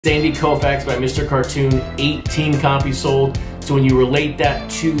Sandy Koufax by Mr. Cartoon, 18 copies sold. So when you relate that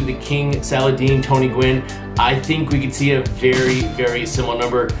to the King Saladin Tony Gwynn, I think we could see a very, very similar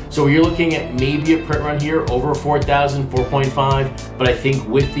number. So you're looking at maybe a print run here over 4,000, 4.5, but I think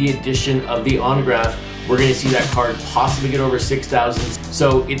with the addition of the autograph, we're gonna see that card possibly get over 6,000.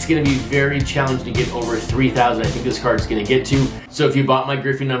 So it's gonna be very challenging to get over 3,000. I think this card's gonna get to. So if you bought my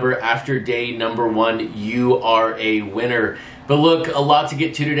Griffey number after day number 1, you are a winner. But look, a lot to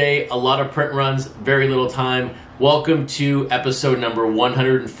get to today, a lot of print runs, very little time. Welcome to episode number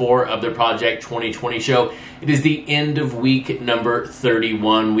 104 of the Project 2020 show. It is the end of week number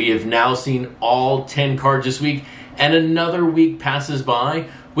 31. We have now seen all 10 cards this week, and another week passes by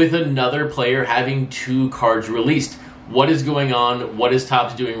with another player having 2 cards released. What is going on? What is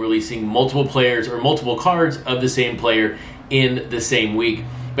Topps doing releasing multiple players or multiple cards of the same player in the same week?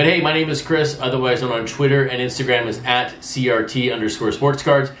 But hey, my name is Chris, otherwise known on Twitter and Instagram as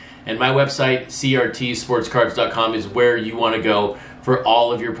 @CRT_Sportscards. And my website, crtsportscards.com, is where you want to go for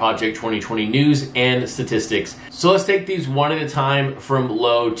all of your Project 2020 news and statistics. So let's take these one at a time from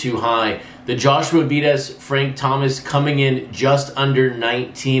low to high. The Joshua Vides, Frank Thomas coming in just under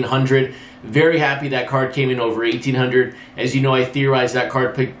 1,900. Very happy that card came in over 1,800. As you know, I theorized that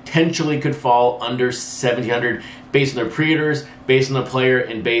card potentially could fall under 1,700 based on the pre-orders, based on the player,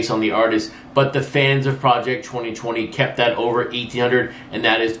 and based on the artist. But the fans of Project 2020 kept that over 1,800, and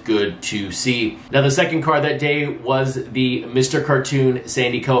that is good to see. Now, the second card that day was the Mr. Cartoon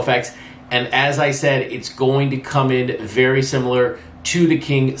Sandy Koufax. And as I said, it's going to come in very similar to the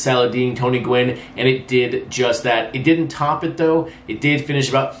King Saladin Tony Gwynn, and it did just that. It didn't top it though. It did finish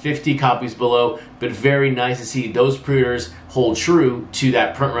about 50 copies below, but very nice to see those pre-orders hold true to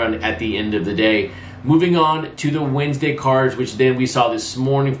that print run at the end of the day. Moving on to the Wednesday cards, which then we saw this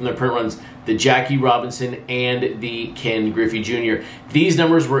morning from the print runs, the Jackie Robinson and the Ken Griffey Jr. These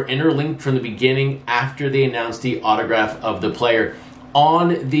numbers were interlinked from the beginning after they announced the autograph of the player.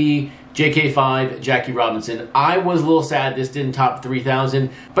 On the JK5 Jackie Robinson, I was a little sad this didn't top 3,000,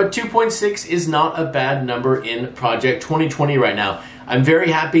 but 2.6 is not a bad number in Project 2020 right now. I'm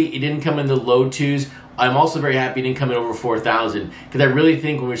very happy it didn't come in the low 2s. I'm also very happy it didn't come in over 4,000, because I really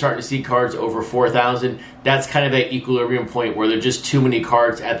think when we're starting to see cards over 4,000, that's kind of that equilibrium point where there are just too many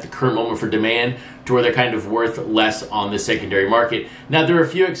cards at the current moment for demand to where they're kind of worth less on the secondary market. Now, there are a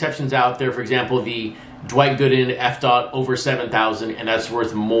few exceptions out there. For example, the Dwight Gooden F. over 7,000, and that's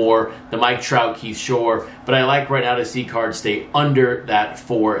worth more. The Mike Trout, Keith Shore. But I like right now to see cards stay under that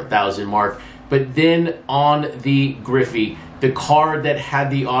 4,000 mark. But then on the Griffey, the card that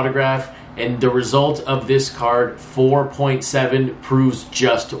had the autograph, and the result of this card, 4.7, proves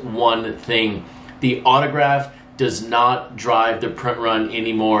just one thing. The autograph does not drive the print run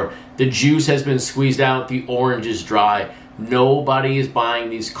anymore. The juice has been squeezed out. The orange is dry. Nobody is buying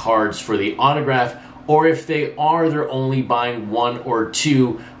these cards for the autograph, or if they are, they're only buying 1 or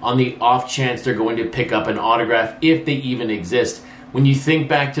 2 on the off chance they're going to pick up an autograph, if they even exist. When you think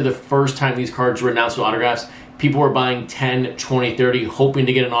back to the first time these cards were announced with autographs, people were buying 10, 20, 30, hoping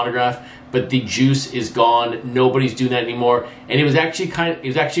to get an autograph, but the juice is gone. Nobody's doing that anymore. And it was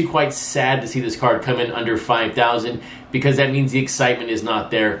actually quite sad to see this card come in under 5,000, because that means the excitement is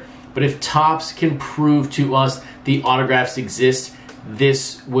not there. But if Topps can prove to us the autographs exist,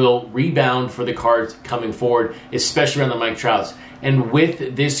 this will rebound for the cards coming forward, especially around the Mike Trouts. And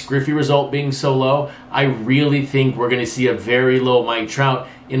with this Griffey result being so low, I really think we're going to see a very low Mike Trout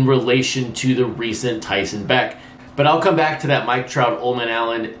in relation to the recent Tyson Beck. But I'll come back to that Mike Trout, Ullman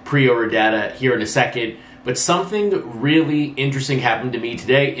Allen pre-order data here in a second. But something really interesting happened to me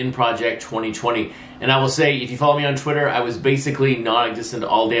today in Project 2020. And I will say, if you follow me on Twitter, I was basically non-existent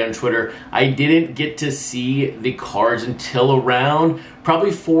all day on Twitter. I didn't get to see the cards until around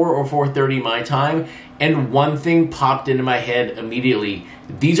probably 4 or 4:30 my time. And one thing popped into my head immediately.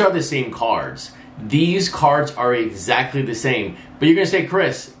 These are the same cards. These cards are exactly the same. But you're going to say,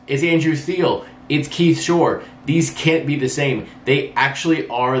 Chris, it's Andrew Thiele. It's Keith Shore. These can't be the same. They actually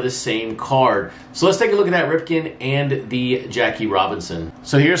are the same card. So let's take a look at that Ripken and the Jackie Robinson.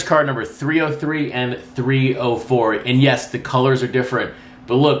 So here's card number 303 and 304. And yes, the colors are different.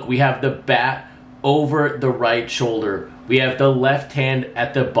 But look, we have the bat over the right shoulder. We have the left hand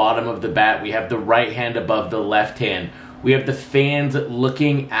at the bottom of the bat. We have the right hand above the left hand. We have the fans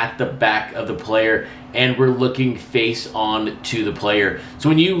looking at the back of the player, and we're looking face on to the player. So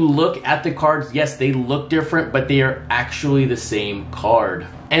when you look at the cards, yes, they look different, but they are actually the same card.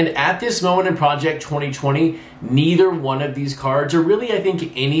 And at this moment in Project 2020, neither one of these cards, or really I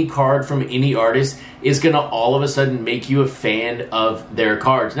think any card from any artist, is going to all of a sudden make you a fan of their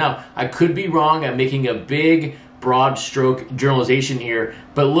cards. Now, I could be wrong. I'm making a big broad stroke generalization here,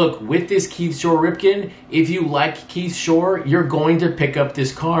 but look, with this Keith Shore Ripken, if you like Keith Shore, you're going to pick up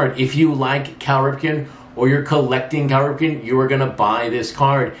this card. If you like Cal Ripken or you're collecting Cal Ripken, you are going to buy this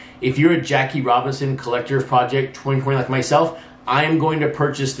card. If you're a Jackie Robinson Collector's Project 2020 like myself, I am going to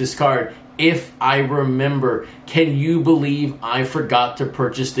purchase this card. If I remember, can you believe I forgot to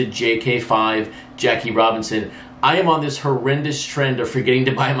purchase the JK5 Jackie Robinson? I am on this horrendous trend of forgetting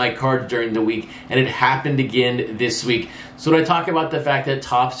to buy my cards during the week, and it happened again this week. So when I talk about the fact that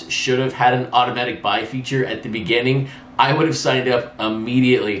Topps should have had an automatic buy feature at the beginning, I would have signed up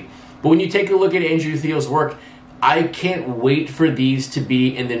immediately. But when you take a look at Andrew Thiele's work, I can't wait for these to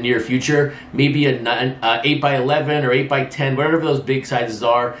be in the near future. Maybe an 8x11 or 8x10, whatever those big sizes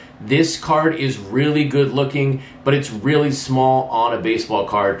are. This card is really good looking, but it's really small on a baseball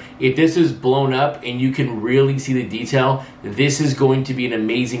card. If this is blown up and you can really see the detail, this is going to be an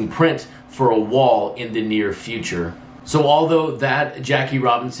amazing print for a wall in the near future. So although that Jackie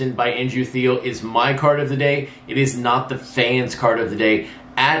Robinson by Andrew Thiele is my card of the day, it is not the fans' card of the day.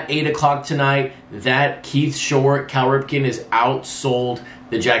 At 8 o'clock tonight, that Keith Shore Cal Ripken is outsold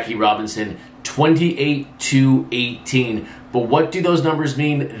the Jackie Robinson 28-18. But what do those numbers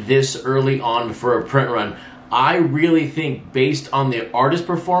mean this early on for a print run? I really think based on the artist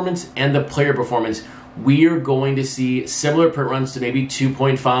performance and the player performance, we are going to see similar print runs to maybe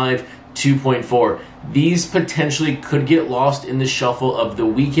 2.5, 2.4. These potentially could get lost in the shuffle of the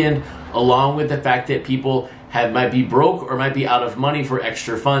weekend, along with the fact that people might be broke or might be out of money for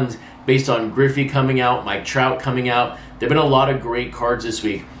extra funds based on Griffey coming out, Mike Trout coming out. There have been a lot of great cards this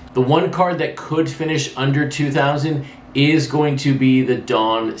week. The one card that could finish under 2,000 is going to be the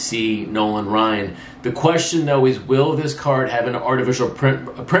Don C. Nolan Ryan. The question, though, is will this card have an artificial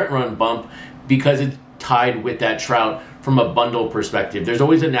print run bump because it's tied with that Trout from a bundle perspective? There's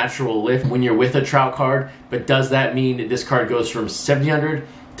always a natural lift when you're with a Trout card, but does that mean this card goes from 1,700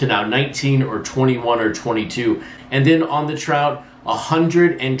 to now 19 or 21 or 22? And then on the Trout,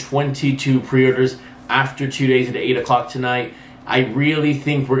 122 pre-orders after 2 days at 8 o'clock tonight. I really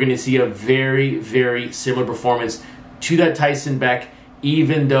think we're going to see a very, very similar performance to that Tyson Beck.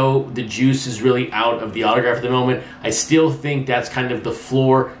 Even though the juice is really out of the autograph at the moment, I still think that's kind of the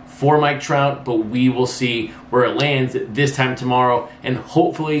floor for Mike Trout, but we will see where it lands this time tomorrow, and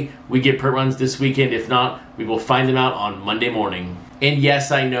hopefully we get print runs this weekend. If not, we will find them out on Monday morning. And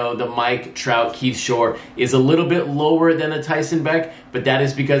yes, I know the Mike Trout Keith Shore is a little bit lower than the Tyson Beck, but that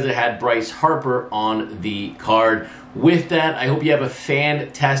is because it had Bryce Harper on the card. With that, I hope you have a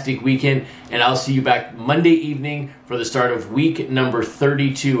fantastic weekend, and I'll see you back Monday evening for the start of week number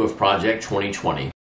 32 of Project 2020.